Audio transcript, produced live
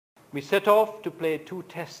We set off to play 2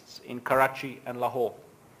 tests in Karachi and Lahore.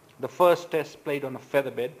 The first test played on a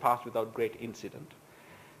featherbed, passed without great incident.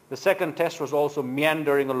 The second test was also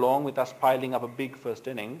meandering along with us piling up a big first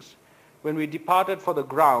innings when we departed for the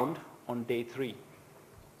ground on day 3.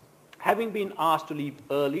 Having been asked to leave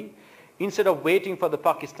early, instead of waiting for the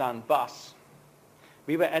Pakistan bus,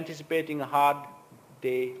 we were anticipating a hard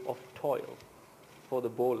day of toil for the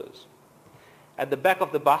bowlers. At the back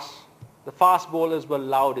of the bus, the fast bowlers were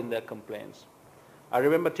loud in their complaints. I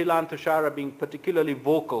remember Tilan Tushara being particularly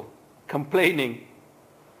vocal, complaining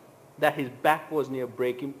that his back was near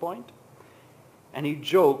breaking point, and he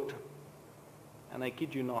joked, and I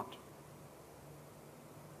kid you not,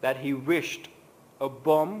 that he wished a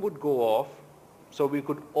bomb would go off so we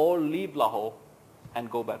could all leave Lahore and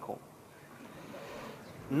go back home.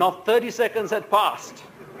 Not 30 seconds had passed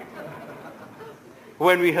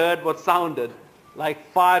when we heard what sounded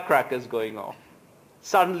like firecrackers going off.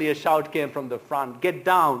 Suddenly a shout came from the front, "Get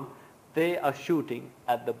down, they are shooting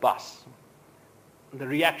at the bus." The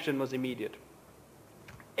reaction was immediate.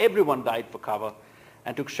 Everyone dived for cover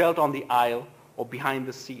and took shelter on the aisle or behind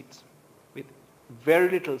the seats. With very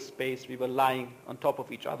little space, we were lying on top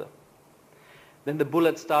of each other. Then the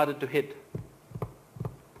bullets started to hit.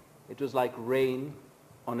 It was like rain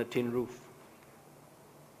on a tin roof.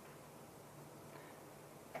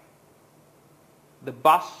 The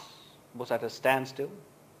bus was at a standstill,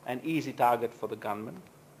 an easy target for the gunmen.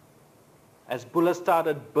 As bullets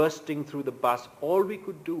started bursting through the bus, all we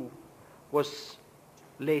could do was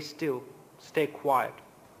lay still, stay quiet,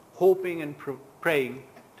 hoping and praying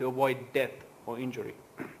to avoid death or injury.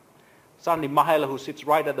 Suddenly, Mahela, who sits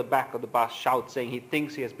right at the back of the bus, shouts, saying he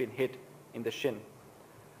thinks he has been hit in the shin.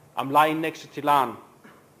 I'm lying next to Tilan.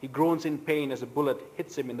 He groans in pain as a bullet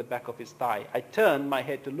hits him in the back of his thigh. I turn my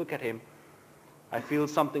head to look at him. I feel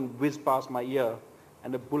something whiz past my ear,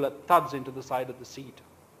 and a bullet thuds into the side of the seat,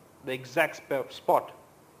 the exact spot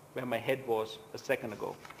where my head was a second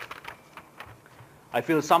ago. I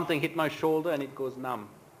feel something hit my shoulder and it goes numb.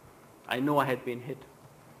 I know I had been hit,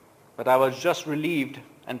 but I was just relieved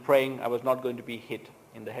and praying I was not going to be hit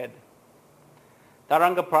in the head.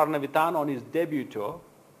 Taranga Parnavitan on his debut tour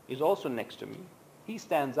is also next to me. He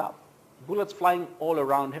stands up, bullets flying all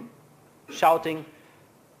around him, shouting,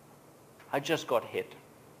 "I just got hit,"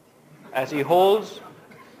 as he holds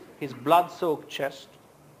his blood-soaked chest.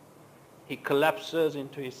 He collapses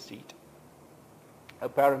into his seat,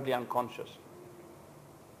 apparently unconscious.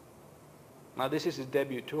 Now this is his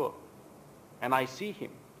debut tour, and I see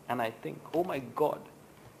him and I think, oh my God,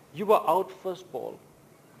 you were out first ball,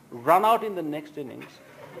 run out in the next innings,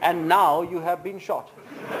 and now you have been shot.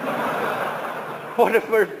 What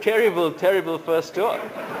a terrible, terrible first tour.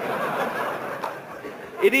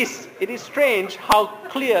 It is strange how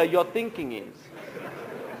clear your thinking is.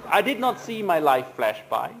 I did not see my life flash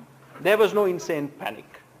by. There was no insane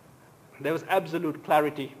panic. There was absolute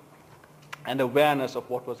clarity and awareness of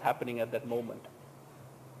what was happening at that moment.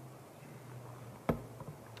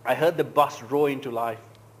 I heard the bus roar into life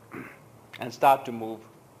and start to move.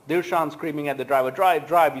 Dilshan screaming at the driver, "Drive,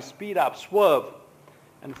 drive," we speed up, swerve,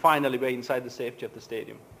 and finally we're inside the safety of the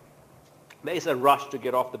stadium. There is a rush to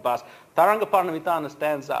get off the bus. Taranga Parnavitana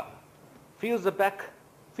stands up, feels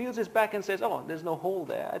his back and says, "Oh, there's no hole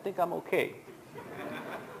there. I think I'm okay."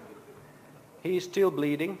 He is still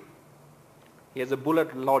bleeding. He has a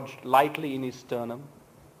bullet lodged lightly in his sternum.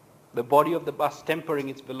 The body of the bus tempering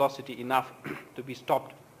its velocity enough to be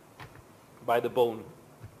stopped by the bone.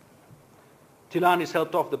 Tilan is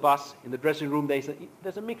helped off the bus. In the dressing room,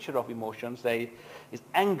 there's a mixture of emotions. There is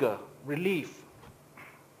anger, relief,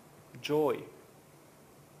 joy.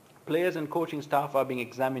 Players and coaching staff are being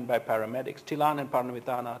examined by paramedics. Tilan and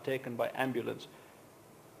Parnavitana are taken by ambulance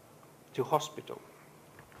to hospital.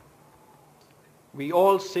 We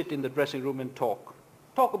all sit in the dressing room and talk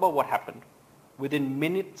about what happened. Within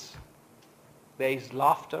minutes, there is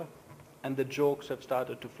laughter and the jokes have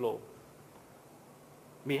started to flow.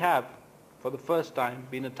 We have, for the first time,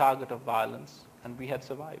 been a target of violence, and we had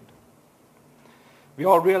survived. We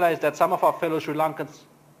all realize that some of our fellow Sri Lankans,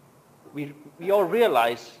 we all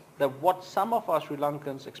realize that what some of our Sri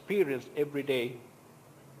Lankans experienced every day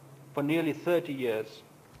for nearly 30 years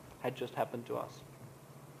had just happened to us.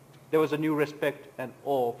 There was a new respect and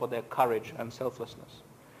awe for their courage and selflessness.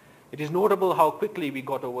 It is notable how quickly we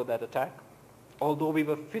got over that attack. Although we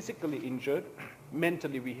were physically injured,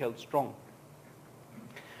 mentally we held strong.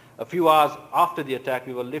 A few hours after the attack,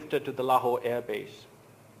 we were lifted to the Lahore Air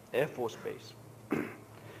Force Base.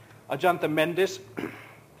 Ajanta Mendes,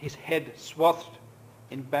 his head swathed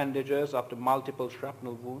in bandages after multiple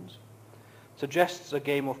shrapnel wounds, suggests a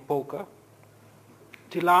game of poker.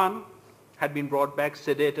 Tilan had been brought back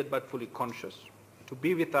sedated but fully conscious to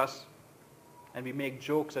be with us, and we make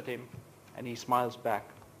jokes at him and he smiles back.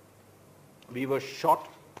 We were shot,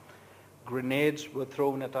 grenades were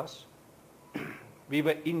thrown at us, we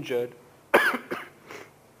were injured,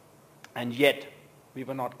 and yet we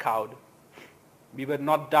were not cowed. We were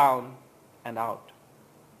not down and out.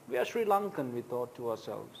 We are Sri Lankan, we thought to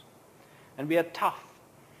ourselves, and we are tough,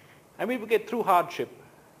 and we will get through hardship,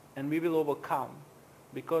 and we will overcome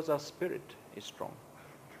because our spirit is strong.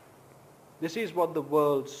 This is what the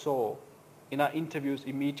world saw in our interviews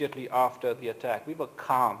immediately after the attack. We were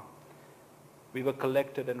calm, we were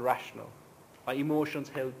collected and rational. Our emotions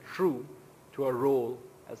held true to our role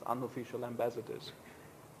as unofficial ambassadors.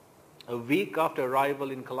 A week after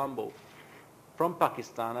arrival in Colombo from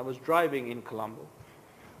Pakistan, I was driving in Colombo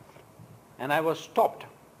and I was stopped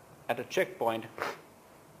at a checkpoint.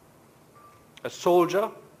 A soldier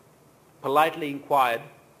politely inquired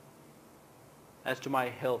as to my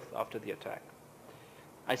health after the attack.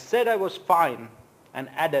 I said I was fine and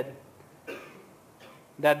added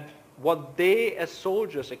that what they as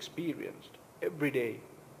soldiers experienced every day,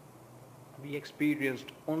 we experienced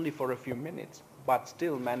only for a few minutes, but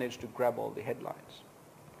still managed to grab all the headlines.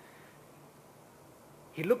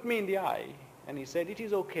 He looked me in the eye and he said, "It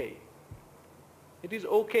is okay. It is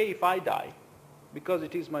okay if I die because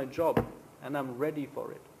it is my job and I'm ready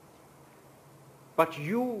for it. But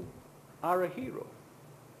you are a hero.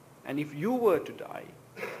 And if you were to die,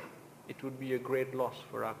 it would be a great loss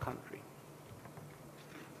for our country."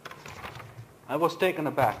 I was taken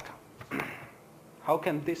aback. How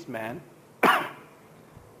can this man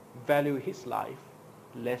value his life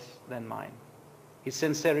less than mine? His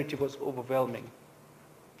sincerity was overwhelming.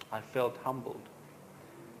 I felt humbled.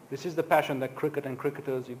 This is the passion that cricket and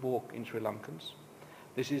cricketers evoke in Sri Lankans.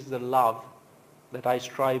 This is the love that I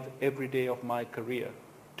strive every day of my career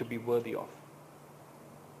to be worthy of.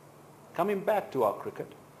 Coming back to our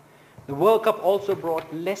cricket, the World Cup also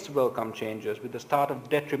brought less welcome changes with the start of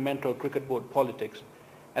detrimental cricket board politics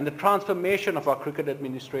and the transformation of our cricket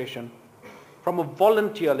administration from a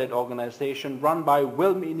volunteer-led organization run by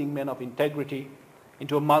well-meaning men of integrity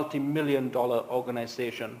into a multi-million-dollar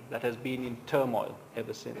organization that has been in turmoil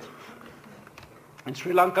ever since. In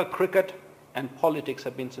Sri Lanka, cricket and politics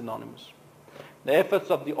have been synonymous. The efforts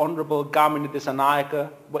of the Honourable Gaminitha Sanayaka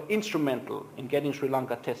were instrumental in getting Sri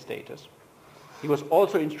Lanka test status. He was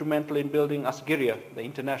also instrumental in building Asgiria, the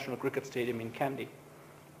international cricket stadium in Kandy.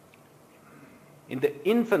 In the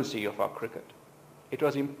infancy of our cricket, it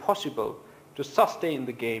was impossible to sustain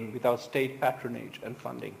the game without state patronage and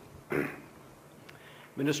funding.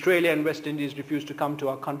 When Australia and West Indies refused to come to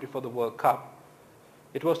our country for the World Cup,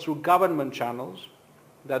 it was through government channels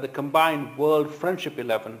that the combined World Friendship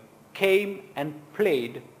 11 came and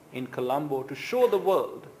played in Colombo to show the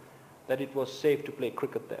world that it was safe to play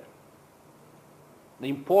cricket there. The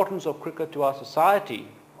importance of cricket to our society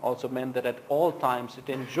also meant that at all times it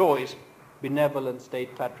enjoys benevolent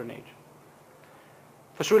state patronage.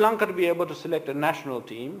 For Sri Lanka to be able to select a national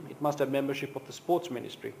team, it must have membership of the sports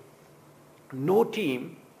ministry. No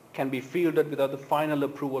team can be fielded without the final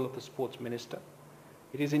approval of the sports minister.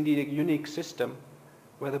 It is indeed a unique system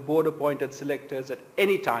where the board-appointed selectors at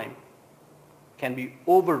any time can be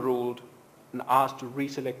overruled and asked to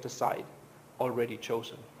reselect a side already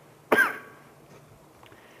chosen.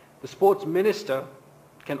 The sports minister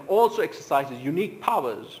can also exercise his unique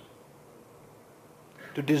powers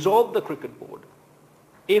to dissolve the cricket board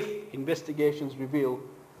if investigations reveal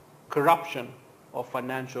corruption or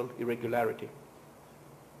financial irregularity.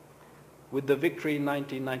 With the victory in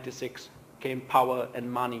 1996 came power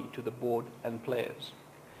and money to the board and players.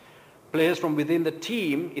 Players from within the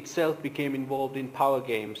team itself became involved in power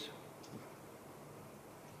games.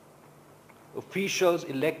 Officials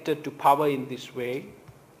elected to power in this way,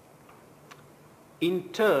 in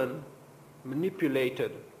turn,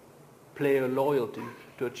 manipulated player loyalty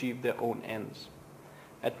to achieve their own ends.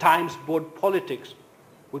 At times, board politics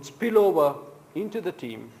would spill over into the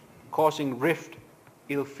team, causing rift,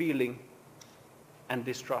 ill feeling, and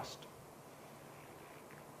distrust.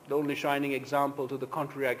 The only shining example to the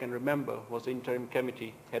contrary I can remember was the interim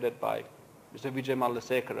committee headed by Mr. Vijay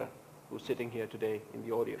Mallasekara, who's sitting here today in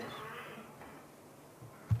the audience.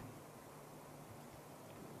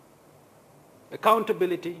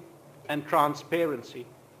 Accountability and transparency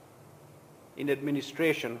in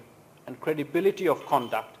administration and credibility of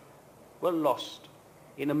conduct were lost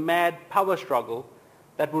in a mad power struggle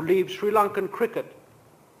that would leave Sri Lankan cricket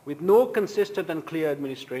with no consistent and clear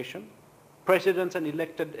administration. Presidents and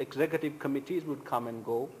elected executive committees would come and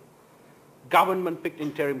go. Government-picked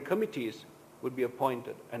interim committees would be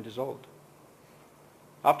appointed and dissolved.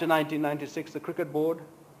 After 1996, the Cricket Board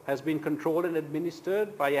has been controlled and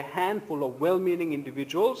administered by a handful of well-meaning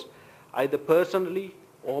individuals, either personally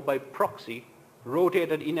or by proxy,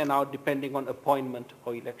 rotated in and out depending on appointment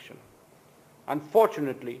or election.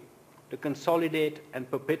 Unfortunately, to consolidate and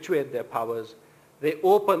perpetuate their powers, they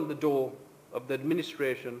opened the door of the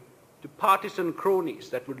administration to partisan cronies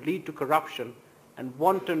that would lead to corruption and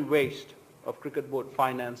wanton waste of Cricket Board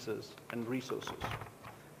finances and resources.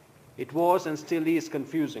 It was and still is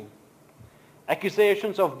confusing.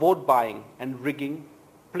 Accusations of vote buying and rigging,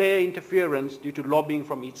 player interference due to lobbying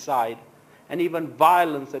from each side, and even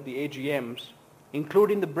violence at the AGMs,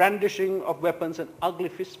 including the brandishing of weapons and ugly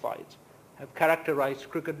fistfights, have characterized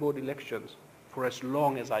Cricket Board elections for as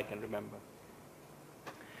long as I can remember.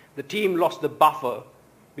 The team lost the buffer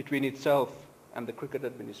between itself and the cricket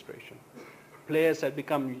administration. Players had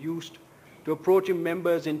become used to approaching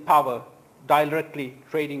members in power, directly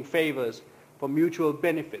trading favors for mutual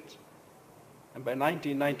benefits. And by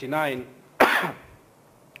 1999,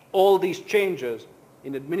 all these changes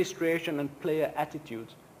in administration and player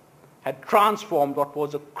attitudes had transformed what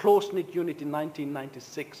was a close-knit unit in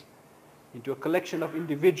 1996 into a collection of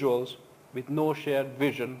individuals with no shared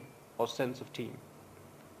vision or sense of team.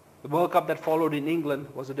 The World Cup that followed in England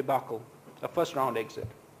was a debacle, a first-round exit.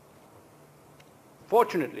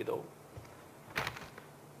 Fortunately, though,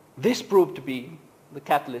 this proved to be the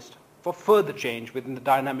catalyst for further change within the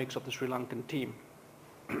dynamics of the Sri Lankan team.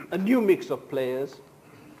 A new mix of players,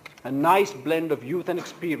 a nice blend of youth and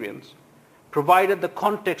experience, provided the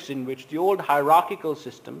context in which the old hierarchical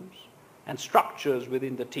systems and structures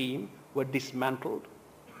within the team were dismantled,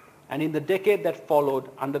 and in the decade that followed,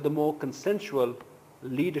 under the more consensual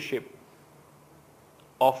leadership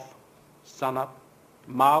of Sanat,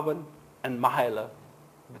 Marwan and Mahela,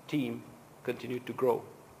 the team continued to grow.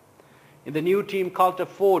 In the new team culture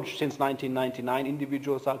forged since 1999,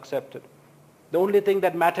 individuals are accepted. The only thing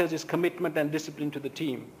that matters is commitment and discipline to the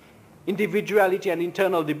team. Individuality and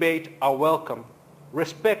internal debate are welcome.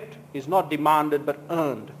 Respect is not demanded but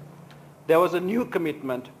earned. There was a new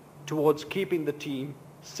commitment towards keeping the team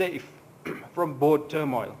safe from board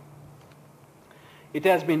turmoil. It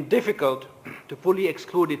has been difficult to fully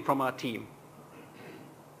exclude it from our team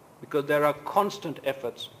because there are constant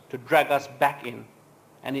efforts to drag us back in,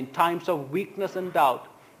 and in times of weakness and doubt,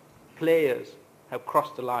 players have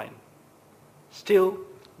crossed the line. Still,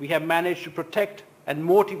 we have managed to protect and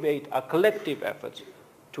motivate our collective efforts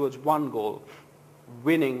towards one goal: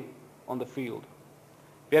 winning on the field.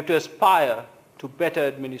 We have to aspire to better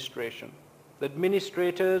administration. The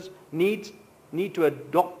administrators need to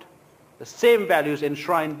adopt the same values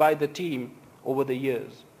enshrined by the team over the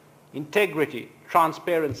years: integrity,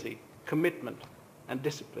 transparency, commitment, and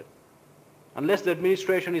discipline. Unless the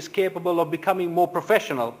administration is capable of becoming more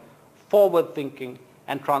professional, forward-thinking,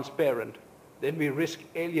 and transparent, then we risk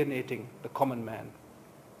alienating the common man.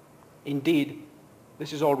 Indeed,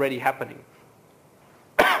 this is already happening.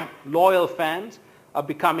 Loyal fans are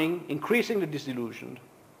becoming increasingly disillusioned.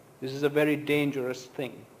 This is a very dangerous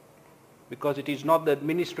thing, because it is not the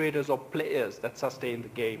administrators or players that sustain the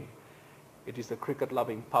game. It is the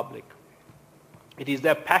cricket-loving public. It is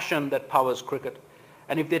their passion that powers cricket.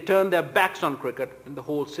 And if they turn their backs on cricket, then the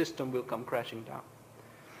whole system will come crashing down.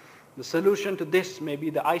 The solution to this may be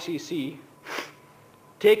the ICC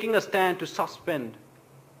taking a stand to suspend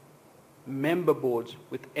member boards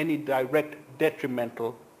with any direct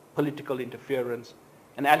detrimental political interference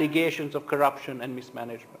and allegations of corruption and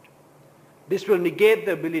mismanagement. This will negate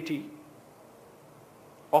the ability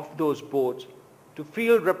of those boards to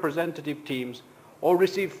field representative teams or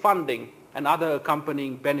receive funding and other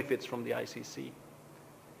accompanying benefits from the ICC.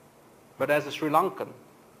 But as a Sri Lankan,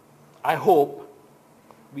 I hope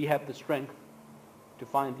we have the strength to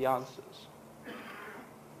find the answers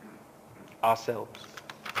ourselves.